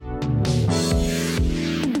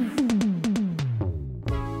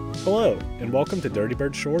Hello, and welcome to Dirty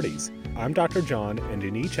Bird Shorties. I'm Dr. John, and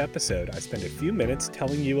in each episode, I spend a few minutes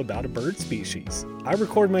telling you about a bird species. I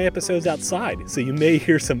record my episodes outside, so you may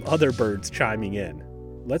hear some other birds chiming in.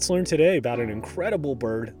 Let's learn today about an incredible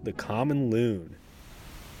bird, the common loon.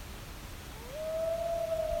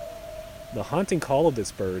 The haunting call of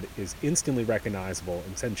this bird is instantly recognizable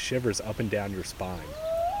and sends shivers up and down your spine.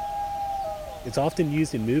 It's often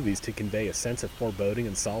used in movies to convey a sense of foreboding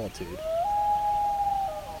and solitude.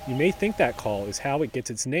 You may think that call is how it gets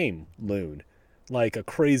its name, loon, like a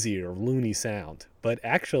crazy or loony sound, but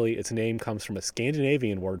actually its name comes from a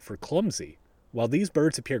Scandinavian word for clumsy. While these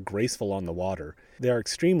birds appear graceful on the water, they are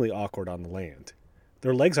extremely awkward on the land.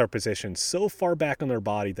 Their legs are positioned so far back on their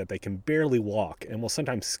body that they can barely walk and will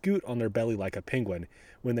sometimes scoot on their belly like a penguin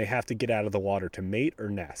when they have to get out of the water to mate or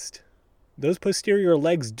nest. Those posterior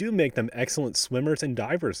legs do make them excellent swimmers and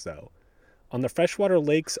divers, though. On the freshwater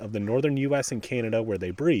lakes of the northern U.S. and Canada where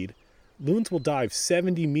they breed, loons will dive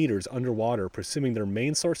 70 meters underwater pursuing their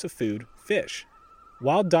main source of food, fish.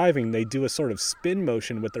 While diving, they do a sort of spin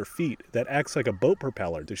motion with their feet that acts like a boat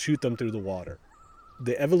propeller to shoot them through the water.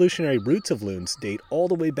 The evolutionary roots of loons date all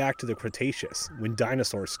the way back to the Cretaceous, when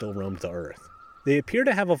dinosaurs still roamed the earth. They appear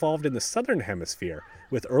to have evolved in the southern hemisphere,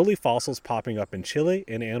 with early fossils popping up in Chile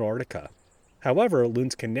and Antarctica. However,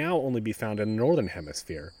 loons can now only be found in the northern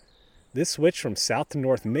hemisphere. This switch from south to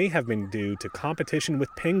north may have been due to competition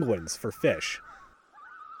with penguins for fish.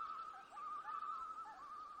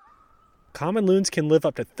 Common loons can live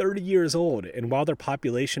up to 30 years old, and while their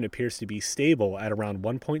population appears to be stable at around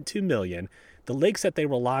 1.2 million, the lakes that they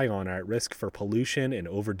rely on are at risk for pollution and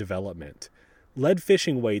overdevelopment. Lead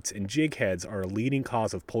fishing weights and jig heads are a leading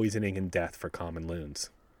cause of poisoning and death for common loons.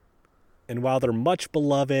 And while they're much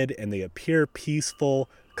beloved and they appear peaceful,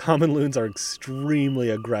 common loons are extremely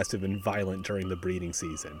aggressive and violent during the breeding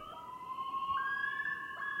season.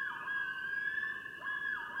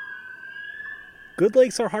 Good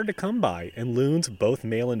lakes are hard to come by, and loons, both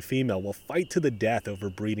male and female, will fight to the death over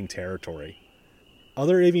breeding territory.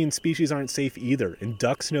 Other avian species aren't safe either, and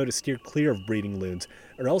ducks know to steer clear of breeding loons,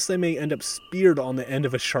 or else they may end up speared on the end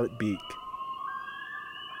of a sharp beak.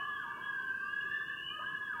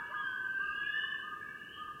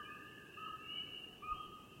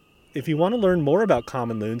 If you want to learn more about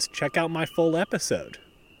common loons, check out my full episode.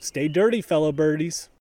 Stay dirty, fellow birdies.